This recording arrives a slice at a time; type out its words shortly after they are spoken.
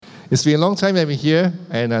It's been a long time I've been here,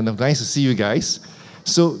 and nice to see you guys.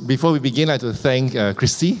 So before we begin, I'd like to thank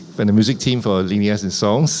Christy and the music team for leading us in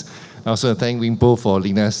songs. I also thank Wimpo for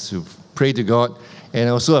leading us to pray to God. And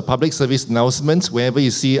also a public service announcement. Whenever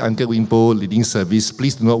you see Uncle Wimpo leading service,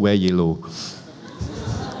 please do not wear yellow.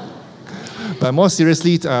 But more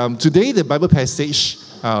seriously, today the Bible passage,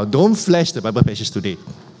 don't flash the Bible passage today.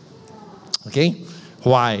 Okay?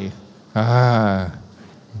 Why?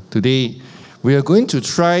 Today we are going to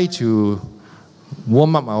try to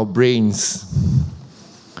warm up our brains.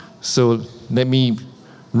 So let me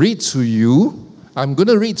read to you. I'm going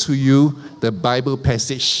to read to you the Bible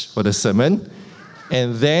passage for the sermon.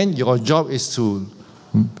 And then your job is to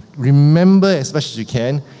remember as much as you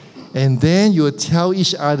can. And then you will tell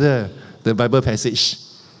each other the Bible passage.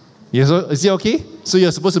 Yes, is it okay? So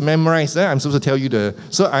you're supposed to memorize. I'm supposed to tell you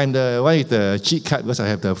so I'm the one with the cheat card because I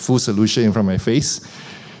have the full solution in front of my face.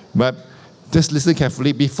 But just listen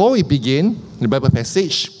carefully. Before we begin the Bible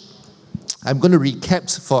passage, I'm going to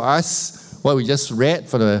recap for us what we just read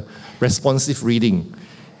for the responsive reading.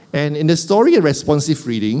 And in the story of responsive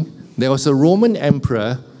reading, there was a Roman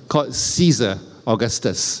emperor called Caesar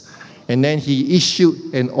Augustus. And then he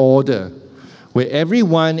issued an order where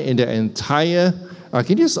everyone in the entire... can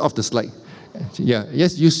you just off the slide? Yeah,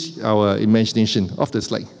 just use our imagination. Off the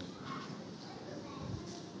slide.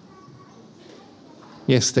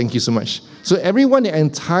 Yes, thank you so much. So everyone in the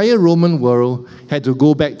entire Roman world had to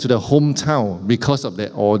go back to their hometown because of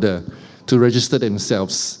that order to register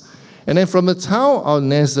themselves. And then from the town of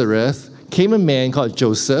Nazareth came a man called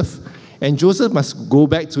Joseph, and Joseph must go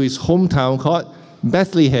back to his hometown called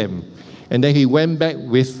Bethlehem. And then he went back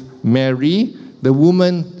with Mary, the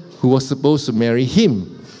woman who was supposed to marry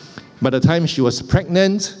him. By the time she was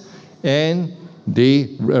pregnant, and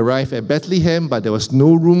they arrived at Bethlehem, but there was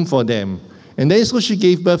no room for them. And then so she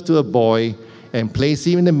gave birth to a boy and placed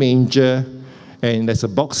him in the manger, and there's a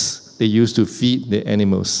box they used to feed the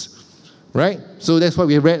animals. Right? So that's what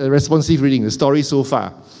we read, the responsive reading, the story so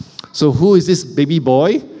far. So who is this baby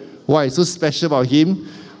boy? Why is so special about him?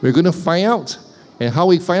 We're going to find out. And how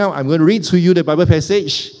we find out, I'm going to read to you the Bible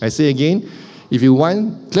passage. I say again, if you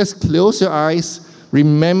want, just close your eyes.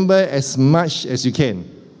 Remember as much as you can.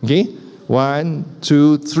 Okay? 1,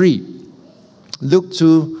 2, 3. Luke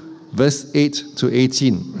 2, verse 8 to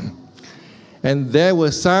 18. And there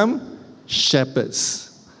were some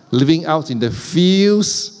shepherds living out in the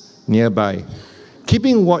fields nearby,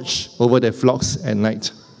 keeping watch over their flocks at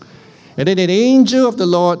night. And then an angel of the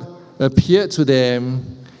Lord appeared to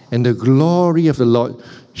them, and the glory of the Lord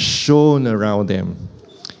shone around them.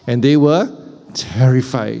 And they were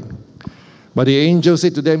terrified. But the angel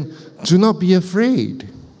said to them, "Do not be afraid.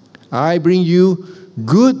 I bring you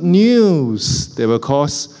good news that will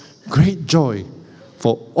cause great joy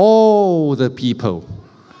for all the people."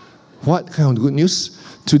 What kind of good news?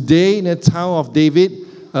 Today in the town of David,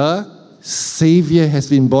 a Savior has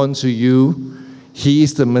been born to you. He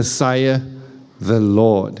is the Messiah, the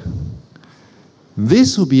Lord.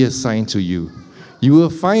 This will be a sign to you. You will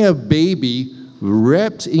find a baby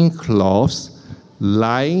wrapped in cloths,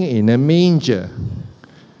 lying in a manger.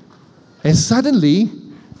 And suddenly,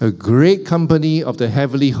 a great company of the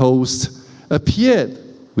heavenly host appeared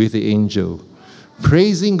with the angel,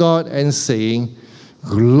 praising God and saying,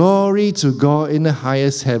 "Glory to God in the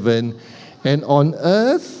highest heaven, and on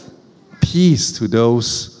earth, peace to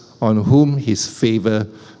those on whom his favor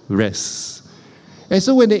rests." And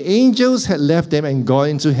so when the angels had left them and gone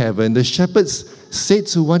into heaven, the shepherds said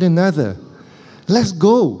to one another, Let's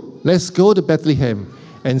go to Bethlehem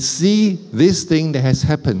and see this thing that has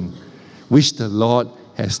happened, which the Lord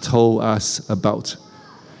has told us about.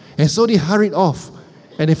 And so they hurried off,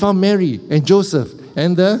 and they found Mary and Joseph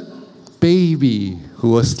and the baby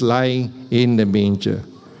who was lying in the manger.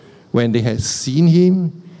 When they had seen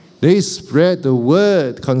him, they spread the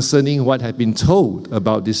word concerning what had been told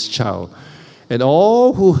about this child. And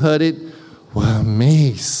all who heard it were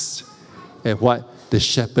amazed at what the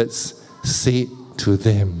shepherds said to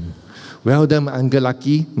them. Well done, Uncle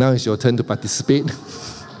Lucky. Now it's your turn to participate.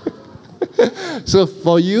 So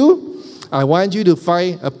for you, I want you to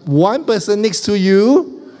find one person next to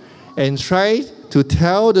you and try to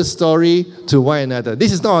tell the story to one another.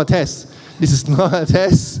 This is not a test. This is not a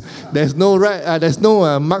test. There's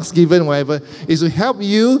no marks given, whatever. It's to help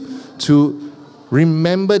you to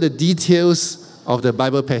remember the details of the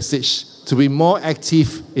Bible passage, to be more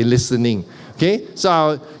active in listening. Okay? So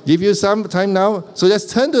I'll give you some time now. So just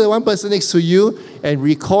turn to the one person next to you and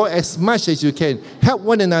recall as much as you can. Help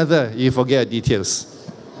one another if you forget details.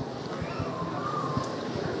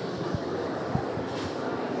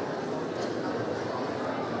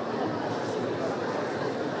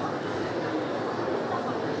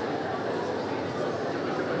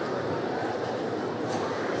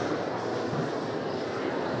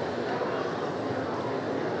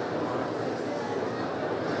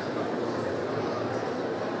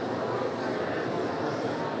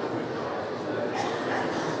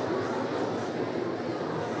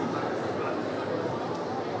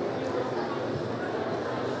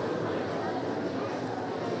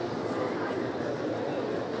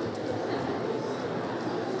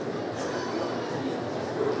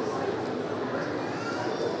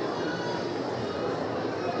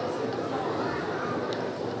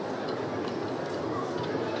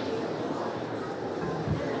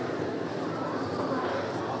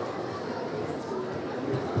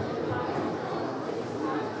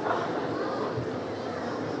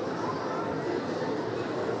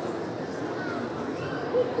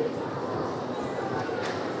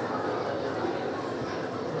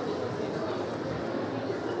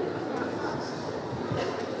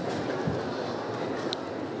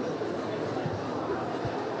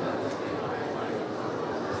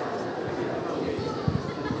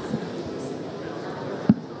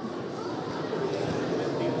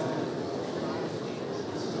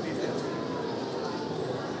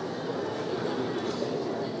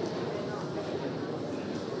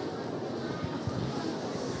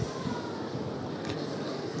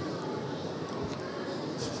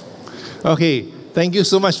 Okay, thank you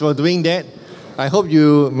so much for doing that. I hope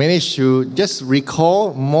you managed to just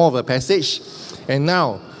recall more of a passage. And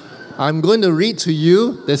now, I'm going to read to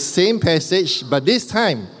you the same passage, but this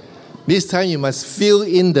time you must fill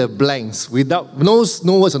in the blanks without no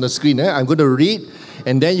words on the screen. I'm going to read,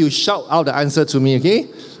 and then you shout out the answer to me, okay?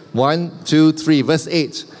 1, 2, 3, verse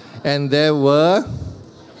 8. And there were...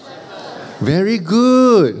 Very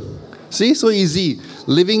good. See, so easy.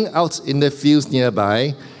 Living out in the fields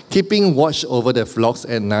nearby, keeping watch over the flocks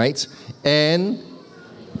at night, and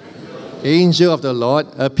angel of the Lord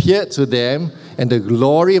appeared to them, and the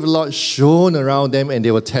glory of the Lord shone around them, and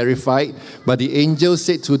they were terrified. But the angel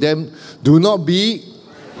said to them, do not be.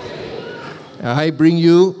 I bring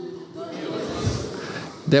you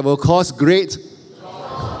that will cause great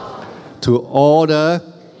to all the...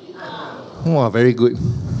 Oh, very good.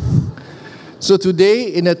 So today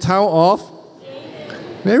in the town of...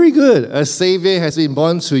 Very good. A Savior has been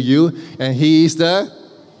born to you, and He is the...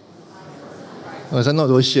 Oh, I'm not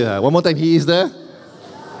so sure. One more time. He is the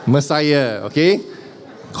Messiah. Okay?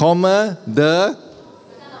 Comma the...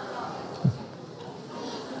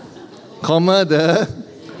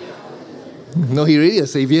 No, He really a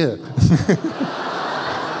Savior.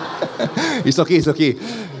 It's okay.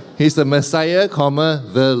 He's the Messiah, comma,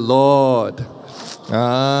 the Lord.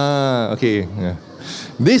 Okay. Yeah.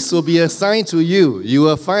 This will be a sign to you. You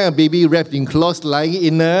will find a baby wrapped in cloths lying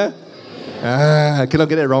in a... I cannot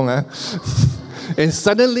get it wrong. And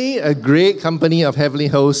suddenly a great company of heavenly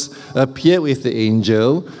hosts appeared with the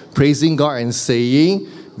angel, praising God and saying,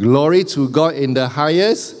 glory to God in the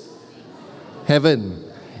highest heaven,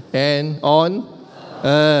 and on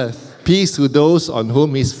earth, peace to those on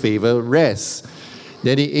whom His favor rests.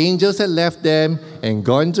 Then the angels had left them and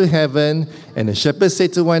gone to heaven, and the shepherds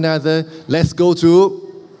said to one another, let's go to...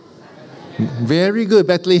 Very good,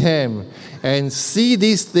 Bethlehem, and see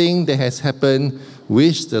this thing that has happened,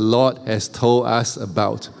 which the Lord has told us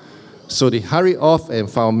about. So they hurried off and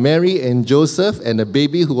found Mary and Joseph and the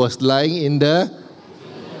baby who was lying in the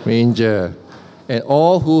manger. And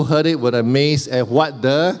all who heard it were amazed at what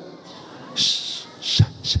the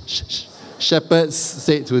shepherds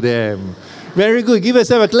said to them. Very good. Give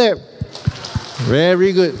yourself a clap.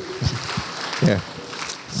 Very good. Yeah.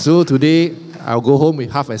 So today, I'll go home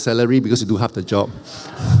with half my salary because you do half the job.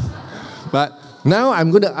 But now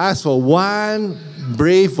I'm going to ask for one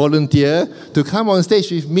brave volunteer to come on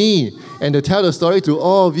stage with me and to tell the story to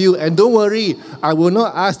all of you. And don't worry, I will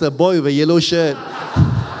not ask the boy with a yellow shirt.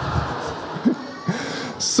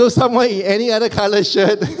 So someone in any other color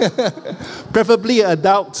shirt, preferably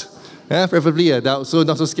adult. Preferably adult, so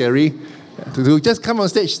not so scary. To just come on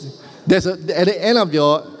stage. At the end of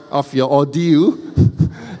your ordeal,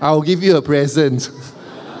 I'll give you a present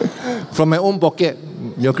from my own pocket,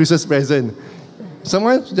 your Christmas present.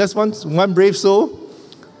 Someone just wants one brave soul?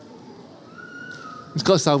 It's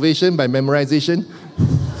called salvation by memorization.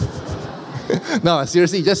 No,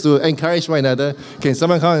 seriously, just to encourage one another. Can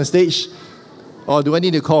someone come on stage? Or do I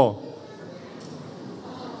need to call?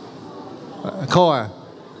 Call.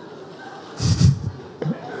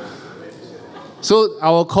 So I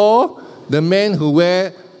will call the man who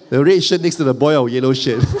wear the red shirt next to the boy or yellow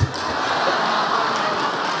shirt.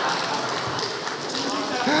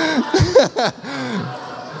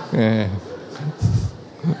 Yeah.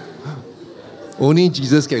 Only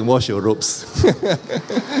Jesus can wash your robes.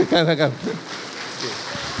 Come.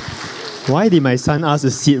 Why did my son ask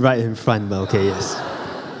to sit right in front? But okay, yes.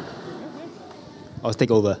 I'll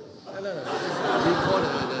take over.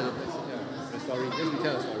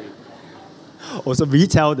 Also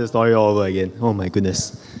retell the story all over again. Oh my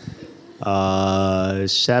goodness.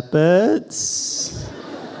 Shepherds.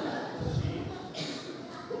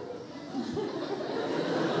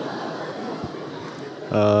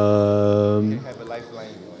 Have a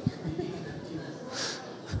lifeline.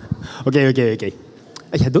 Okay.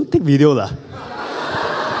 Yeah, don't take video lah.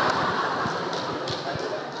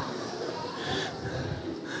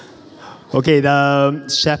 Okay, the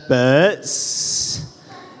shepherds.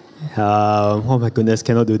 Oh my goodness,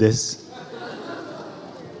 cannot do this.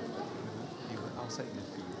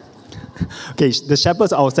 Okay, the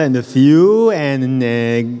shepherds are outside in the field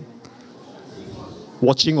and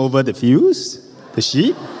watching over the fields, the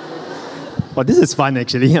sheep. Oh, this is fun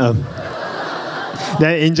actually. Then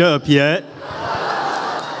angel appeared.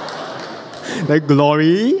 The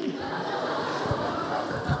glory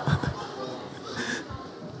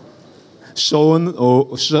shone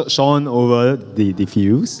over the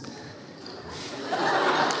fields.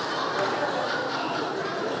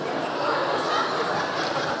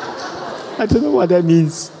 I don't know what that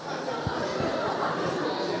means.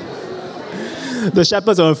 The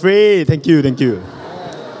shepherds were afraid. Thank you, thank you.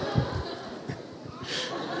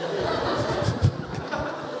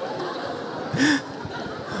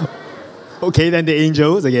 Okay, then the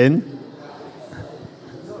angels again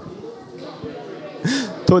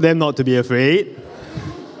told them not to be afraid.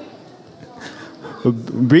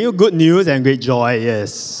 Bring you good news and great joy,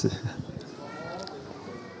 yes.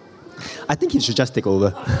 I think he should just take over.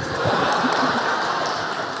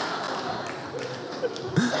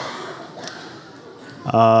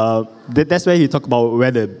 That's where he talked about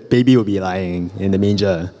where the baby will be lying in the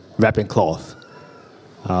manger, wrapped in cloth.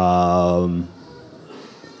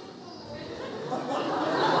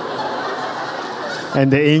 And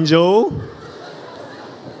the angel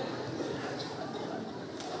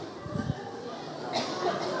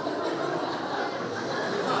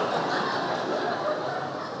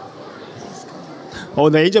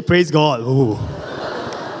the angel praised God. Ooh.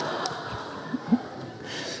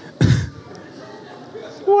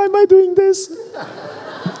 Why am I doing this?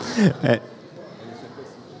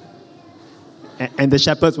 And the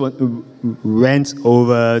shepherds went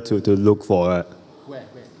over to look for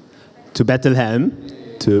to Bethlehem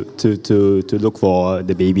to look for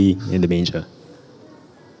the baby in the manger.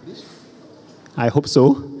 I hope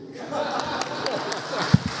so.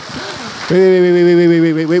 Wait.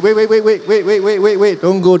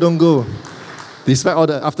 Don't go. Despite all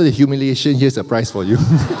after the humiliation, here's a prize for you.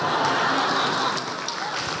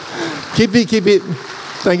 Keep it.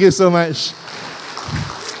 Thank you so much.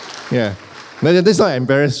 Yeah. Now, this not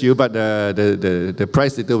embarrass you, but the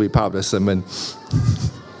prize later will be part of the sermon.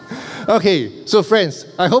 Okay, so friends,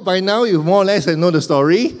 I hope by now you more or less know the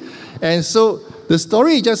story. And so the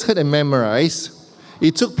story you just heard and memorized,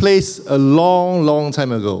 it took place a long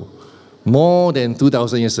time ago. More than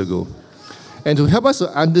 2,000 years ago. And to help us to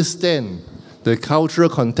understand the cultural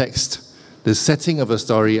context, the setting of a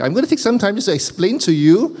story, I'm going to take some time just to explain to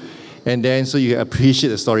you, and then so you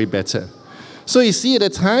appreciate the story better. So you see, at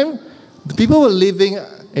the time, the people were living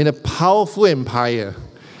in a powerful empire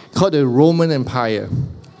called the Roman Empire.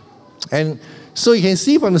 And so you can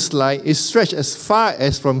see from the slide, it stretched as far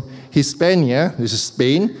as from Hispania, which is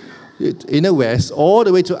Spain, in the west, all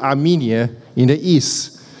the way to Armenia in the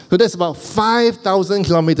east. So that's about 5,000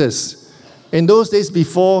 kilometers. In those days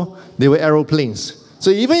before, there were aeroplanes. So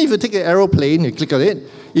even if you take an aeroplane, you click on it,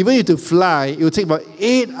 even if you fly, it will take about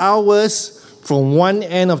 8 hours from one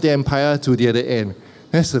end of the empire to the other end.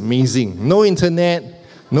 That's amazing. No internet,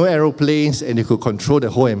 no aeroplanes, and you could control the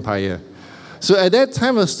whole empire. So at that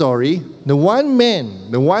time of the story, the one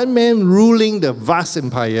man ruling the vast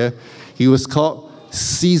empire, he was called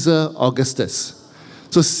Caesar Augustus.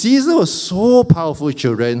 So Caesar was so powerful,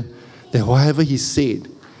 children, that whatever he said,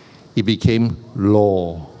 it became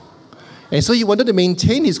law. And so he wanted to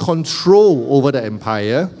maintain his control over the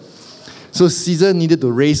empire. So Caesar needed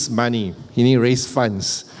to raise money. He needed to raise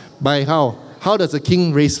funds. By how? How does a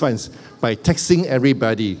king raise funds? By taxing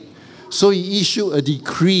everybody. So he issued a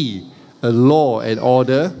decree, a law, an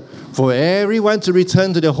order for everyone to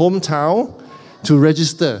return to their hometown to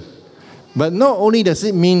register. But not only does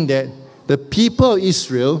it mean that the people of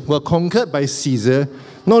Israel were conquered by Caesar,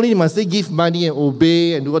 not only must they give money and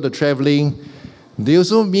obey and do all the traveling, they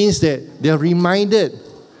also means that they are reminded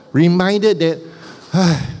that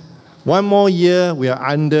one more year we are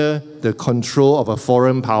under the control of a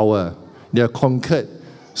foreign power. They are conquered.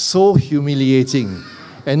 So humiliating.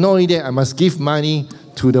 And not only that, I must give money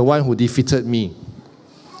to the one who defeated me.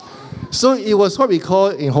 So it was what we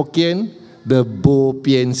call in Hokkien the bo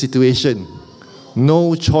pian situation.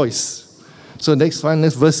 No choice. So next one,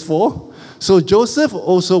 next verse 4. So Joseph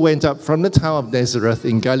also went up from the town of Nazareth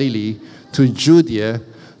in Galilee to Judea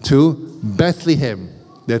to Bethlehem,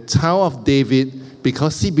 the town of David,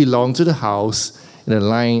 because he belonged to the house in the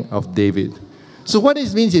line of David. So what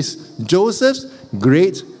this means is Joseph's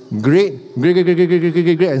great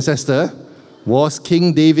ancestor was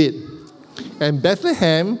King David. And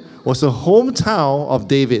Bethlehem was the hometown of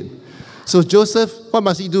David. So Joseph, what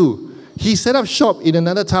must he do? He set up shop in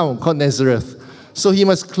another town called Nazareth. So he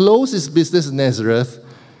must close his business in Nazareth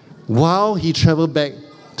while he traveled back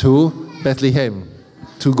to Bethlehem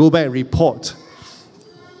to go back and report.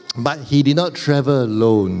 But he did not travel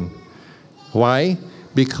alone. Why?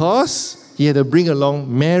 Because he had to bring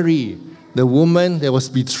along Mary, the woman that was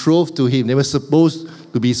betrothed to him. They were supposed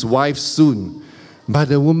to be his wife soon. But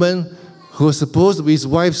the woman who was supposed to be his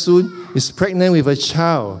wife soon is pregnant with a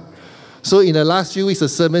child. So in the last few weeks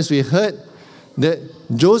of sermons, we heard that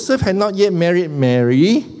Joseph had not yet married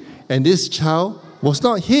Mary, and this child was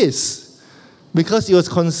not his, because he was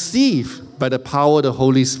conceived by the power of the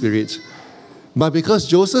Holy Spirit. But because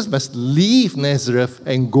Joseph must leave Nazareth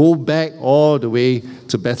and go back all the way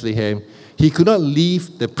to Bethlehem, he could not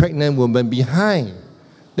leave the pregnant woman behind.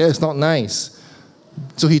 That is not nice.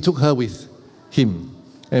 So he took her with him.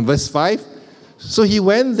 And verse 5, so he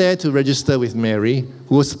went there to register with Mary,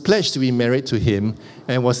 who was pledged to be married to him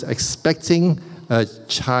and was expecting a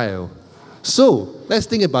child. So, let's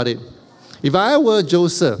think about it. If I were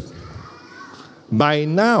Joseph, by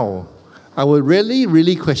now, I would really,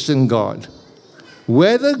 really question God.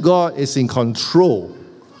 Whether God is in control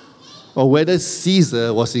or whether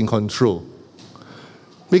Caesar was in control.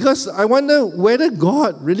 Because I wonder whether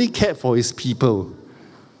God really cared for his people.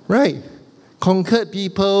 Right? Conquered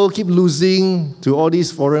people, keep losing to all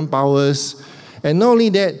these foreign powers. And not only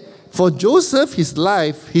that, for Joseph, his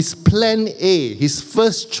life, his plan A, his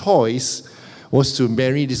first choice was to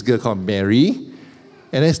marry this girl called Mary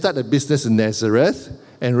and then start a business in Nazareth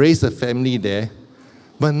and raise a family there.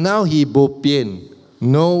 But now he bo pian,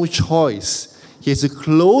 no choice. He has to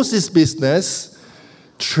close his business,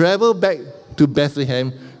 travel back to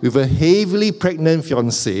Bethlehem with a heavily pregnant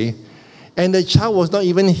fiancée, and the child was not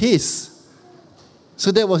even his.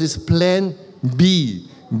 So that was his plan B.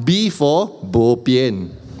 B for bo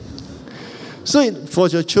pian. So for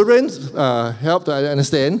your children's help to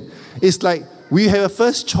understand, it's like we have a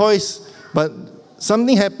first choice, but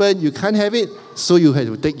something happened, you can't have it, so you have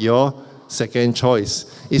to take your second choice.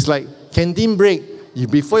 It's like canteen break.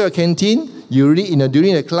 Before your canteen, you already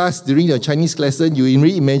during the class, during your Chinese lesson, you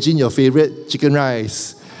already imagine your favorite chicken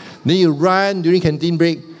rice. Then you run during canteen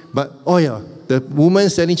break, but oh yeah, the woman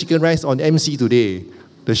selling chicken rice on MC today.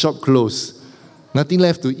 The shop closed. Nothing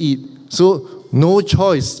left to eat. So no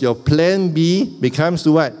choice. Your plan B becomes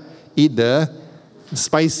to what? Eat the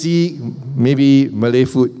spicy, maybe Malay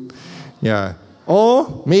food. Yeah.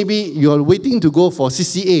 Or maybe you're waiting to go for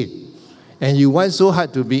CCA and you want so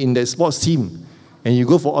hard to be in that sports team and you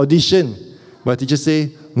go for audition, but teacher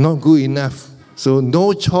say, not good enough. So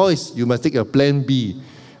no choice. You must take a plan B,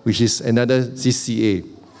 which is another CCA.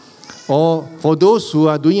 Or for those who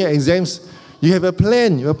are doing your exams, you have a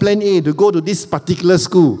plan. You have plan A to go to this particular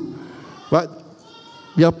school. But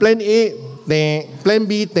your plan A, plan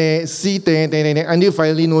B, C, until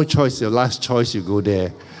finally no choice. Your last choice, you go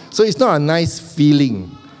there. So it's not a nice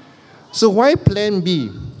feeling. So why plan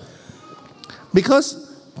B?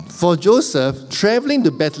 Because for Joseph, traveling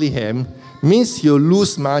to Bethlehem means he'll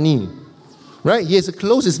lose money. Right? He has to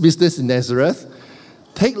close his business in Nazareth,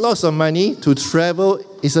 take lots of money to travel.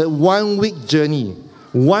 It's a 1 week journey.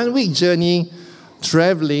 1 week journey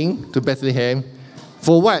traveling to Bethlehem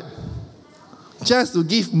for what? Just to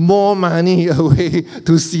give more money away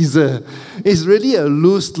to Caesar. It's really a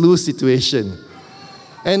lose-lose situation.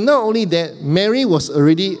 And not only that, Mary was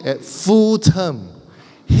already at full term,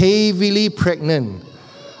 heavily pregnant.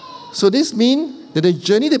 So this means that the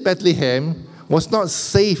journey to Bethlehem was not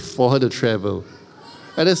safe for her to travel.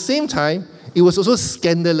 At the same time, it was also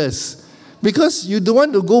scandalous because you don't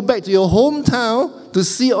want to go back to your hometown to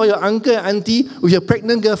see all your uncle and auntie with your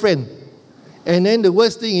pregnant girlfriend. And then the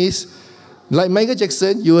worst thing is, like Michael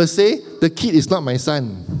Jackson, you will say, the kid is not my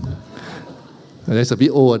son. That's a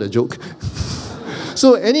bit old, the joke.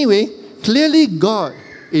 So anyway, clearly God,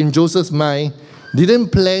 in Joseph's mind, didn't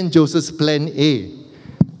plan Joseph's plan A.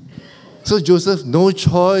 So Joseph, no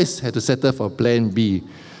choice, had to settle for plan B.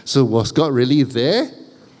 So was God really there?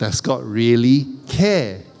 Does God really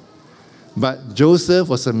care? But Joseph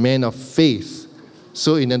was a man of faith.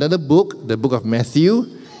 So in another book, the book of Matthew,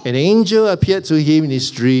 an angel appeared to him in his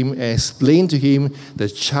dream and explained to him the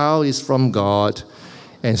child is from God.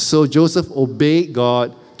 And so Joseph obeyed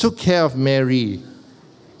God, took care of Mary.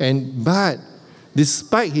 But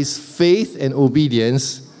despite his faith and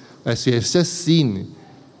obedience, as we have just seen,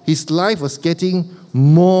 his life was getting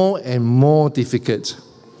more and more difficult.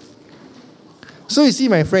 So you see,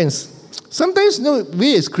 my friends, sometimes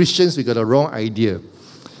we as Christians, we got a wrong idea.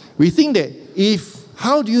 We think that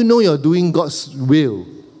how do you know you're doing God's will?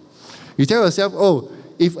 You tell yourself,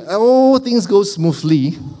 if all things go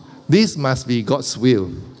smoothly, this must be God's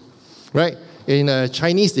will. Right? In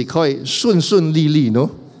Chinese, they call it 顺顺利利,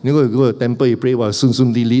 no? You go to a temple, you pray, 顺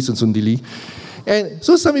顺利利, 顺顺利利. And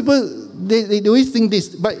so some people, they always think this,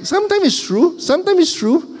 but sometimes it's true. Sometimes it's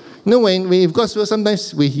true. When you've God's will,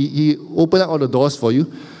 sometimes He open up all the doors for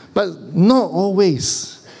you, but not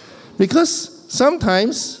always. Because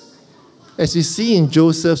sometimes, as we see in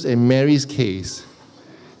Joseph's and Mary's case,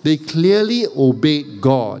 they clearly obeyed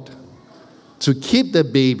God to keep the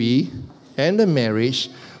baby and the marriage,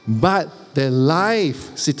 but their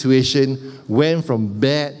life situation went from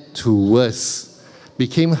bad to worse,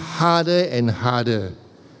 became harder and harder.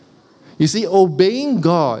 You see, obeying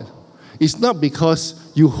God it's not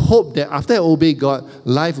because you hope that after I obey God,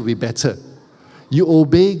 life will be better. You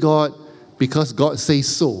obey God because God says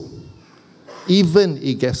so. Even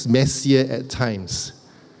it gets messier at times.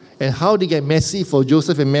 And how did it get messy for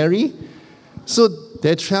Joseph and Mary? So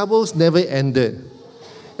their travels never ended.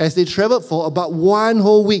 As they traveled for about 1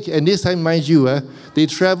 whole week, and this time, mind you, they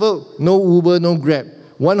traveled no Uber, no Grab,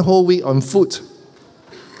 1 whole week on foot.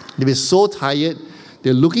 They were so tired,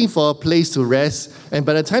 they're looking for a place to rest, and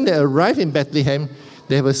by the time they arrive in Bethlehem,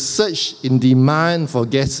 they have a surge in demand for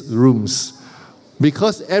guest rooms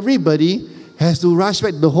because everybody has to rush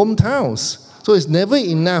back to the hometowns. So it's never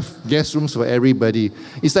enough guest rooms for everybody.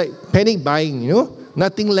 It's like panic buying,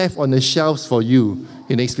 nothing left on the shelves for you.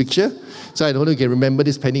 In the next picture. So I don't know if you can remember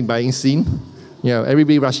this panic buying scene.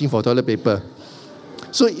 Everybody rushing for toilet paper.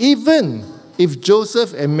 So even if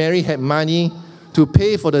Joseph and Mary had money to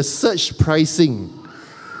pay for the surge pricing,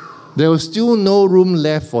 there was still no room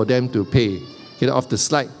left for them to pay. Get off the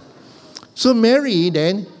slide. So Mary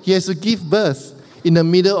then, he has to give birth in the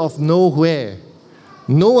middle of nowhere.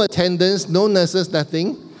 No attendants, no nurses,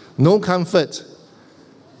 nothing, no comfort.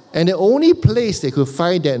 And the only place they could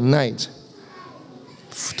find that night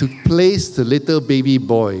to place the little baby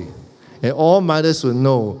boy. And all mothers will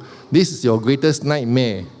know, this is your greatest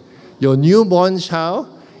nightmare. Your newborn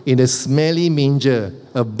child in a smelly manger,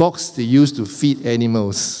 a box they used to feed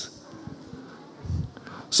animals.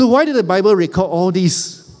 So why did the Bible record all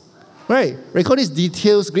these? Right, record these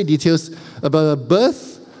details, great details about a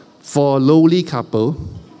birth for a lowly couple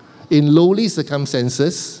in lowly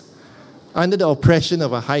circumstances under the oppression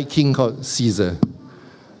of a high king called Caesar.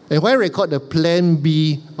 And why record the plan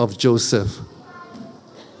B of Joseph?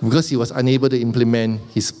 Because he was unable to implement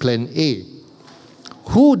his plan A.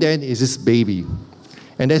 Who then is this baby?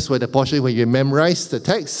 And that's where the portion where you memorize the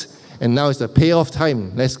text, and now it's the payoff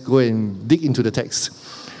time. Let's go and dig into the text.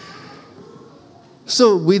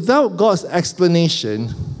 So without God's explanation,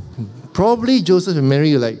 probably Joseph and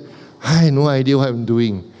Mary are like, I have no idea what I'm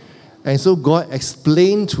doing. And so God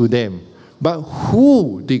explained to them. But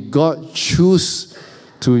who did God choose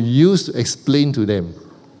to use to explain to them?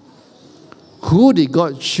 Who did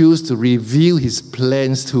God choose to reveal his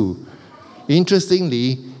plans to?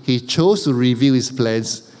 Interestingly, he chose to reveal his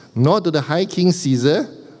plans not to the high king Caesar,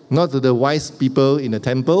 not to the wise people in the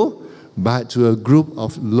temple, but to a group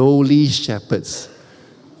of lowly shepherds.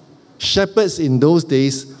 Shepherds in those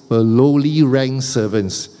days were lowly ranked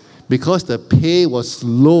servants. Because the pay was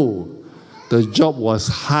low, the job was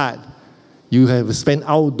hard. You have to spend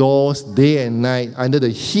outdoors day and night under the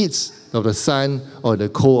heat of the sun or the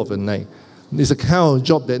cold of the night. It's a kind of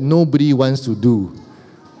job that nobody wants to do.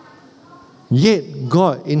 Yet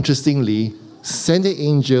God, interestingly, sent an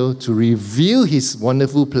angel to reveal his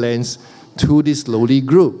wonderful plans to this lowly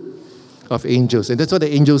group of angels. And that's what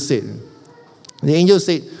the angel said. The angel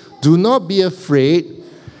said, do not be afraid.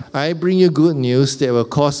 I bring you good news that will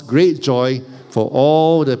cause great joy for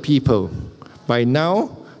all the people. By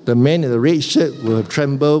now, the man in the red shirt will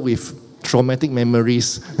tremble with traumatic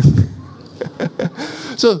memories.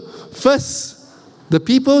 So, first, the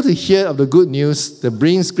people to hear of the good news that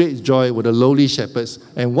brings great joy were the lowly shepherds.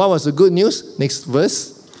 And what was the good news? Next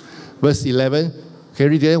verse. Verse 11. Can you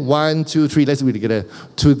read it? 1, 2, 3. Let's read it together.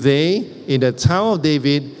 Today, in the town of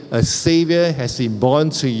David, a Savior has been born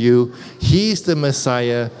to you. He is the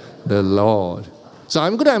Messiah, the Lord. So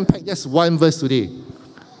I'm going to unpack just one verse today.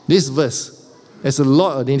 This verse. There's a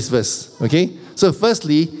lot in this verse. Okay? So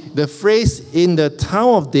firstly, the phrase in the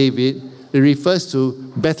town of David, it refers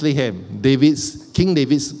to Bethlehem, King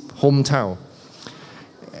David's hometown.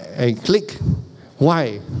 And click.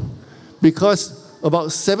 Why? Because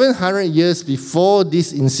about 700 years before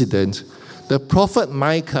this incident, the prophet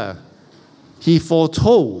Micah, he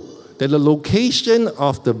foretold that the location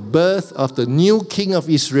of the birth of the new king of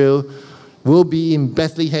Israel will be in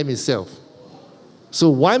Bethlehem itself. So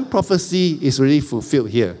one prophecy is really fulfilled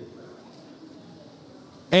here.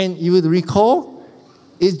 And you would recall,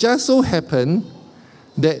 it just so happened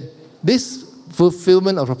that this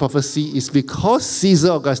fulfillment of a prophecy is because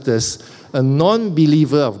Caesar Augustus, a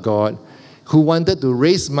non-believer of God, who wanted to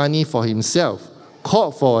raise money for himself,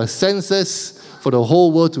 called for a census for the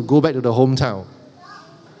whole world to go back to the hometown.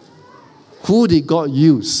 Who did God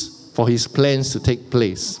use for his plans to take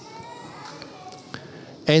place?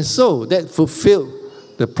 And so that fulfilled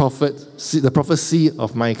the prophecy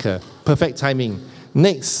of Micah. Perfect timing.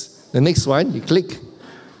 Next, the next one, you click.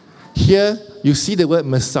 Here, you see the word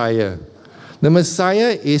Messiah. The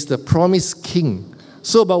Messiah is the promised king.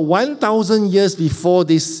 So about 1,000 years before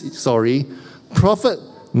this story, Prophet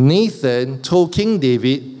Nathan told King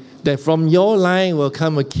David that from your line will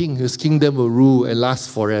come a king whose kingdom will rule and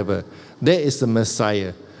last forever. That is the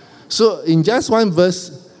Messiah. So in just one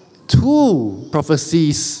verse, 2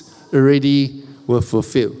 prophecies already were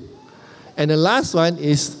fulfilled. And the last one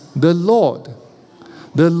is the Lord.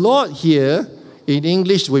 The Lord here, in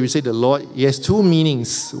English, when we say the Lord, it has 2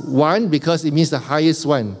 meanings. One, because it means the highest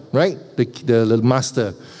one, right? The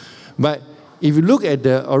master. But if you look at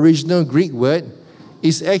the original Greek word,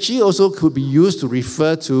 it actually also could be used to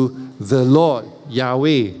refer to the Lord,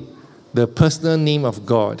 Yahweh, the personal name of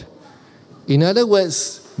God. In other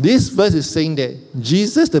words, this verse is saying that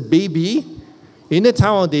Jesus, the baby, in the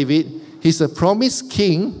town of David, he's a promised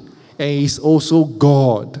king, and he's also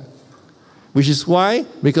God. Which is why,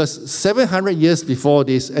 because 700 years before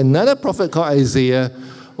this, another prophet called Isaiah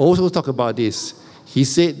also talked about this. He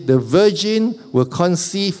said, the virgin will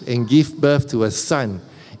conceive and give birth to a son,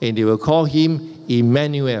 and they will call him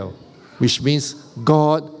Emmanuel, which means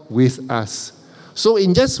God with us. So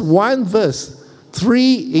in just one verse,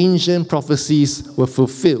 3 ancient prophecies were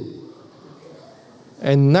fulfilled.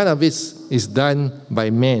 And none of it is done by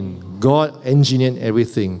man. God engineered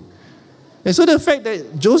everything. And so the fact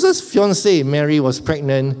that Joseph's fiancée, Mary, was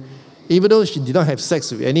pregnant, even though she did not have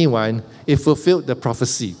sex with anyone, it fulfilled the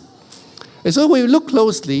prophecy. And so when we look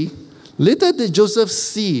closely, little did Joseph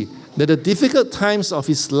see that the difficult times of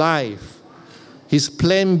his life, his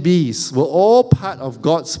plan Bs, were all part of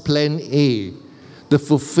God's plan A, the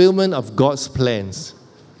fulfillment of God's plans.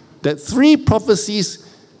 That 3 prophecies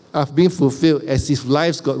are being fulfilled as his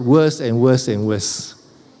lives got worse and worse and worse.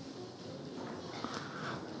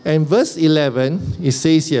 And verse 11, it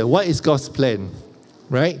says here, what is God's plan?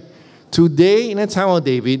 Right? Today, in the town of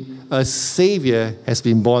David, a Savior has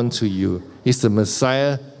been born to you. He's the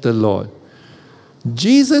Messiah, the Lord.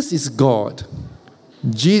 Jesus is God.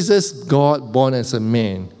 Jesus, God born as a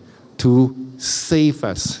man to save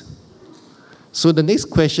us. So the next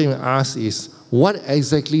question we ask is, what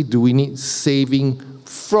exactly do we need saving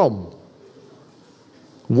from?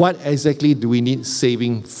 What exactly do we need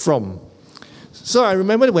saving from? So I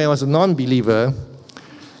remember when I was a non-believer,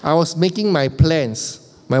 I was making my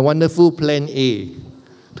plans, my wonderful plan A,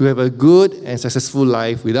 to have a good and successful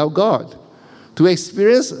life without God, to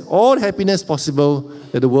experience all happiness possible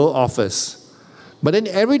that the world offers. But then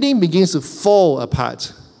everything begins to fall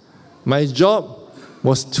apart. My job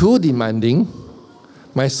was too demanding.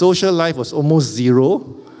 My social life was almost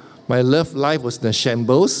zero. My love life was in a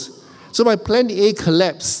shambles. So my plan A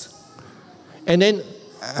collapsed. And then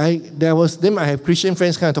I have Christian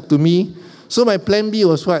friends kind of talk to me. So my plan B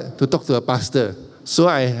was what? To talk to a pastor. So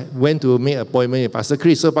I went to make an appointment with Pastor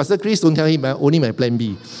Chris. So Pastor Chris, don't tell him only my plan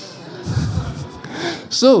B.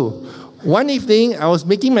 So one evening, I was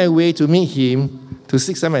making my way to meet him to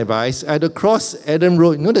seek some advice. I had to cross Adam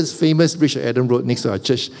Road. You know this famous bridge at Adam Road next to our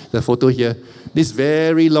church? The photo here. This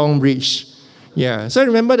very long bridge. Yeah. So I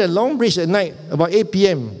remember the long bridge at night, about 8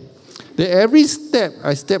 p.m. That every step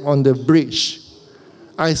I stepped on the bridge,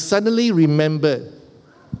 I suddenly remembered,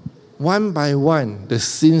 one by one, the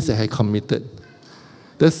sins that I had committed.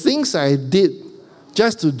 The things I did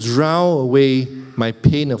just to drown away my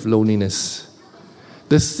pain of loneliness.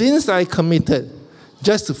 The sins I committed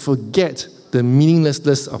just to forget the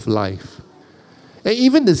meaninglessness of life. And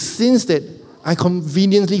even the sins that I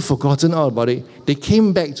conveniently forgotten all about it, they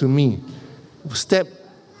came back to me. Step,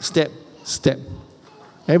 step, step.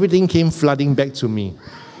 Everything came flooding back to me.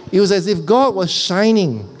 It was as if God was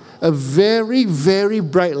shining a very, very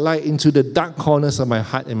bright light into the dark corners of my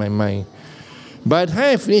heart and my mind. By the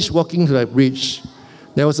time I finished walking to that bridge,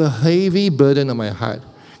 there was a heavy burden on my heart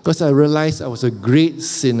because I realized I was a great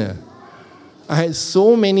sinner. I had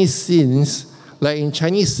so many sins, like in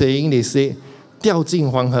Chinese saying, they say, 掉进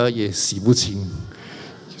黄河也洗不清.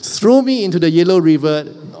 Throw me into the yellow river,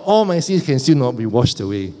 all my sins can still not be washed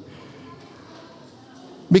away.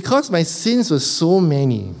 Because my sins were so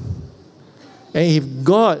many, and if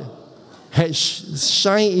God had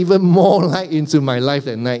shined even more light into my life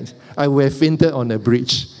that night, I would have fainted on the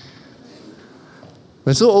bridge.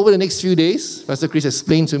 And so over the next few days, Pastor Chris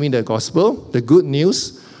explained to me the gospel, the good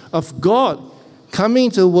news of God coming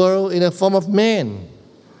to the world in the form of man,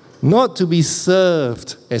 not to be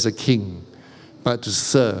served as a king, but to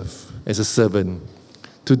serve as a servant,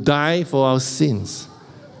 to die for our sins,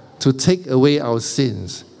 to take away our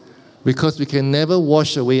sins. Because we can never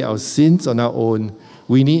wash away our sins on our own,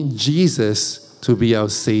 we need Jesus to be our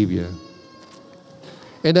Savior.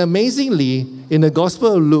 And amazingly, in the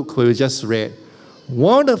Gospel of Luke, where we just read,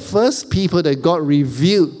 one of the first people that God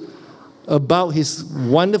revealed about his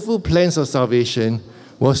wonderful plans of salvation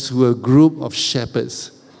was to a group of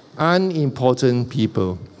shepherds, unimportant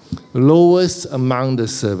people, lowest among the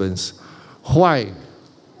servants. Why?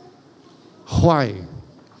 Why?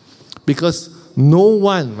 Because no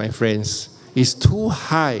one, my friends, is too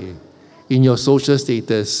high in your social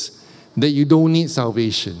status that you don't need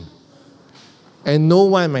salvation. And no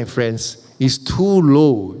one, my friends, is too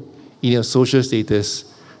low in your social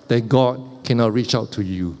status that God cannot reach out to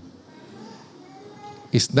you.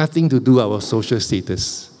 It's nothing to do with our social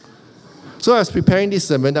status. So I was preparing this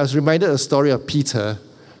sermon, I was reminded of the story of Peter.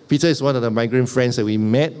 Peter is one of the migrant friends that we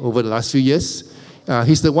met over the last few years.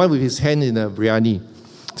 He's the one with his hand in the biryani.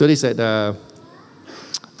 So this is at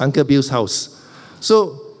Uncle Bill's house.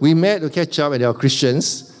 So we met to catch up, and they are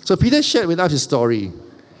Christians. So Peter shared with us his story.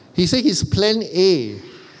 He said his plan A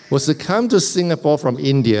was to come to Singapore from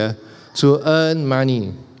India to earn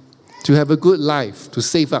money, to have a good life, to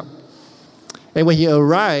save up. And when he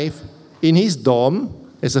arrived in his dorm,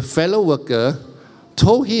 as a fellow worker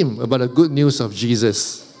told him about the good news of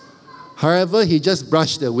Jesus. However, he just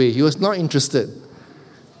brushed it away. He was not interested.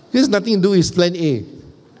 It has nothing to do with his plan A.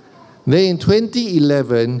 Then in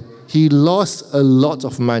 2011, he lost a lot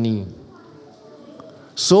of money.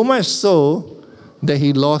 So much so that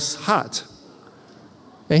he lost heart.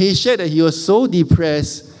 And he shared that he was so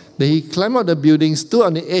depressed that he climbed out the building, stood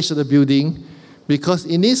on the edge of the building, because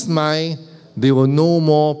in his mind, there were no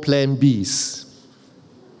more plan Bs.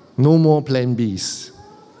 No more plan Bs.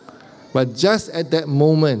 But just at that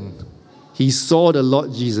moment, he saw the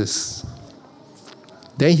Lord Jesus.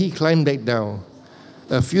 Then he climbed back down.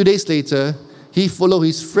 A few days later, he followed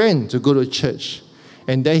his friend to go to church.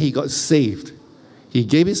 And then he got saved. He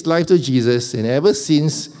gave his life to Jesus, and ever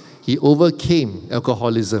since, he overcame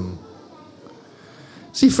alcoholism.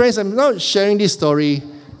 See, friends, I'm not sharing this story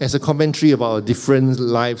as a commentary about different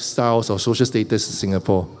lifestyles or social status in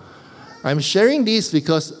Singapore. I'm sharing this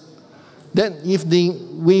because that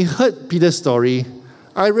evening, we heard Peter's story.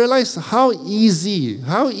 I realized how easy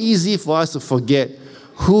for us to forget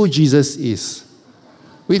who Jesus is.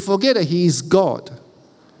 We forget that he is God.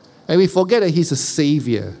 And we forget that he's a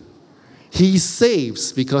savior. He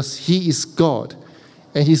saves because he is God.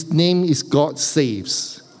 And his name is God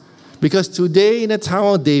Saves. Because today in the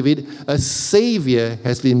town of David, a savior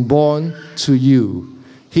has been born to you.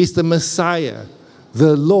 He's the Messiah,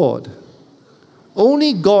 the Lord.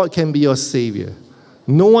 Only God can be your savior.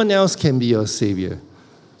 No one else can be your savior.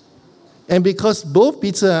 And because both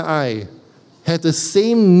Peter and I have the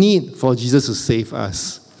same need for Jesus to save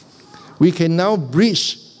us, we can now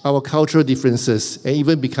bridge our cultural differences and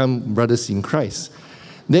even become brothers in Christ.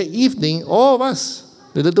 That evening, all of us,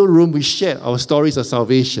 the little room, we shared our stories of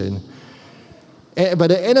salvation. And by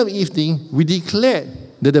the end of the evening, we declared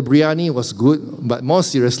that the biryani was good, but more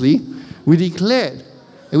seriously, we declared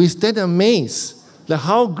and we stand amazed at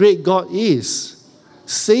how great God is,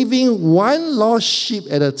 saving one lost sheep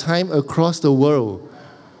at a time across the world.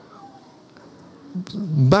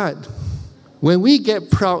 But when we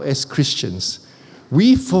get proud as Christians,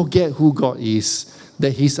 we forget who God is,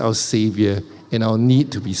 that he's our Savior and our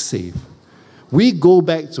need to be saved. We go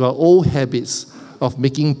back to our old habits of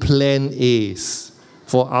making plan A's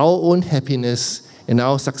for our own happiness and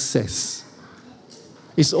our success.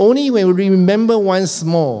 It's only when we remember once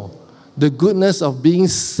more the goodness of being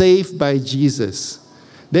saved by Jesus,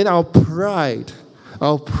 then our pride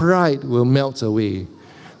will melt away.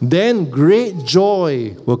 Then great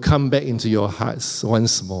joy will come back into your hearts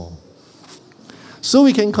once more. So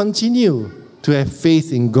we can continue to have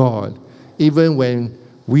faith in God, even when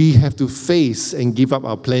we have to face and give up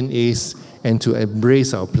our plan A's and to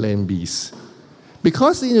embrace our plan B's.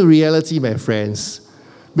 Because in reality, my friends,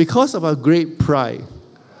 because of our great pride,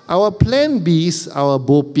 our plan B's, our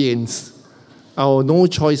bo pians, our no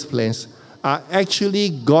choice plans, are actually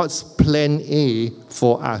God's plan A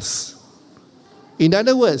for us. In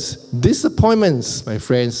other words, disappointments, my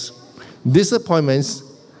friends, disappointments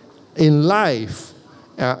in life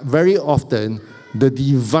are very often the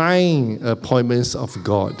divine appointments of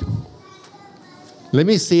God. Let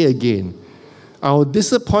me say again, our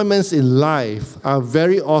disappointments in life are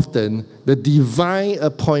very often the divine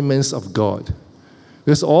appointments of God.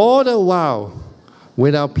 Because all the while,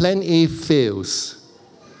 when our plan A fails,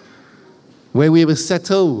 when we will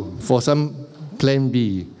settle for some plan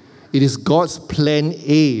B, it is God's plan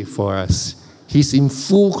A for us. He's in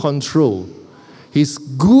full control. His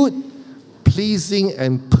good, pleasing,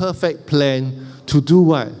 and perfect plan to do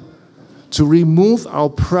what? To remove our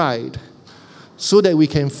pride so that we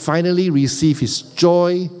can finally receive his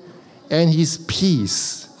joy and his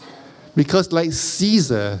peace. Because like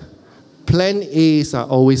Caesar, plan A's are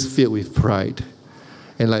always filled with pride.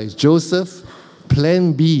 And like Joseph,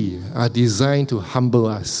 plan B are designed to humble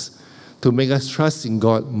us, to make us trust in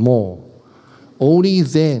God more. Only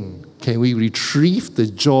then can we retrieve the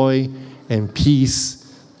joy and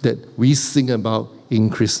peace that we sing about in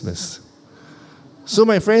Christmas. So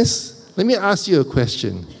my friends, let me ask you a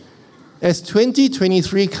question. As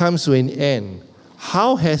 2023 comes to an end,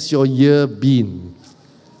 how has your year been?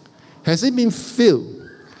 Has it been filled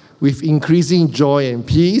with increasing joy and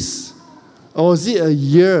peace? Or is it a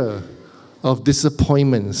year of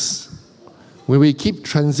disappointments where we keep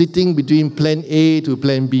transiting between plan A to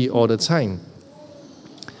plan B all the time?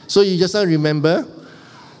 So you just remember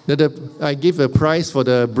that I gave a prize for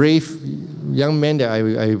the brave young man that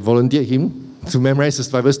I volunteered him to memorize his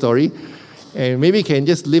Bible story. And maybe you can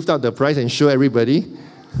just lift up the prize and show everybody.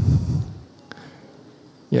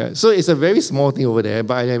 Yeah, so it's a very small thing over there,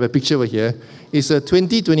 but I have a picture over here. It's a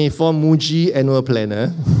 2024 Muji annual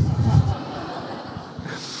planner.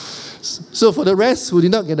 So for the rest who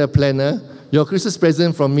did not get a planner, your Christmas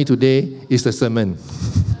present from me today is the sermon.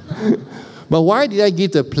 But why did I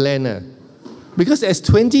give the planner? Because as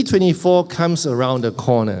 2024 comes around the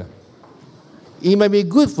corner, it might be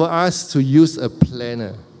good for us to use a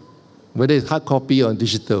planner, whether it's hard copy or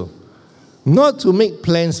digital, not to make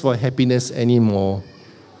plans for happiness anymore,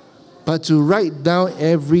 but to write down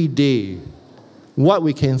every day what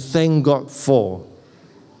we can thank God for.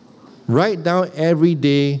 Write down every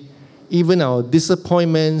day, even our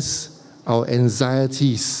disappointments, our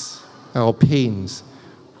anxieties, our pains.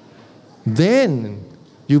 Then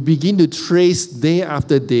you begin to trace day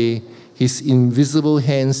after day His invisible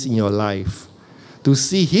hands in your life, to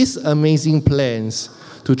see His amazing plans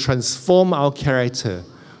to transform our character,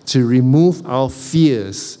 to remove our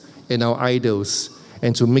fears and our idols,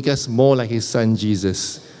 and to make us more like His Son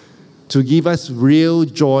Jesus, to give us real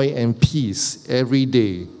joy and peace every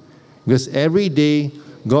day. Because every day,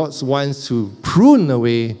 God wants to prune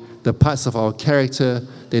away the parts of our character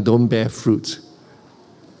that don't bear fruit.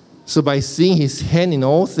 So by seeing His hand in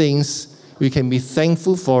all things, we can be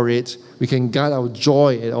thankful for it. We can guard our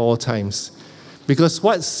joy at all times. Because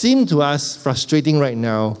what seemed to us frustrating right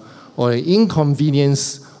now, or an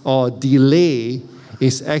inconvenience or delay,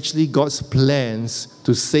 is actually God's plans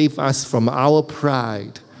to save us from our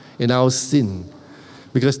pride and our sin.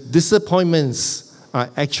 Because disappointments are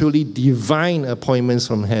actually divine appointments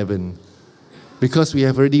from heaven. Because we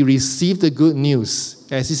have already received the good news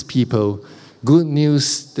as His people, good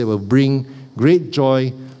news that will bring great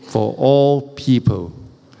joy for all people.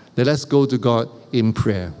 Let us go to God in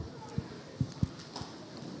prayer.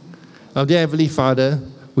 Our dear Heavenly Father,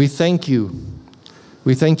 we thank You.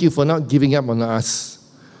 We thank You for not giving up on us,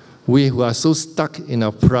 we who are so stuck in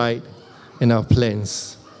our pride and our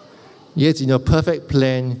plans. Yet in Your perfect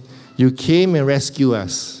plan, You came and rescued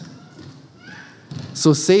us.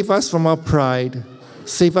 So save us from our pride,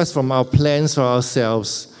 save us from our plans for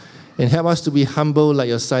ourselves, and help us to be humble like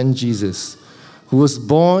Your Son Jesus, who was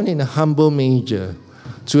born in a humble manger,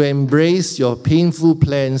 to embrace Your painful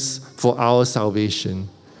plans for our salvation.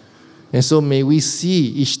 And so may we see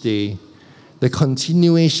each day the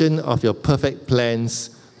continuation of Your perfect plans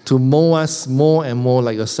to mold us more and more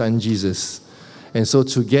like Your Son Jesus. And so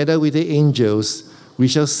together with the angels, we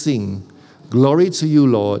shall sing, "Glory to You,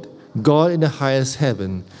 Lord, God in the highest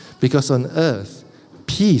heaven, because on earth,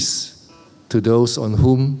 peace to those on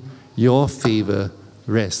whom Your favor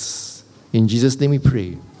rests." In Jesus' name we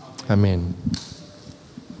pray. Amen.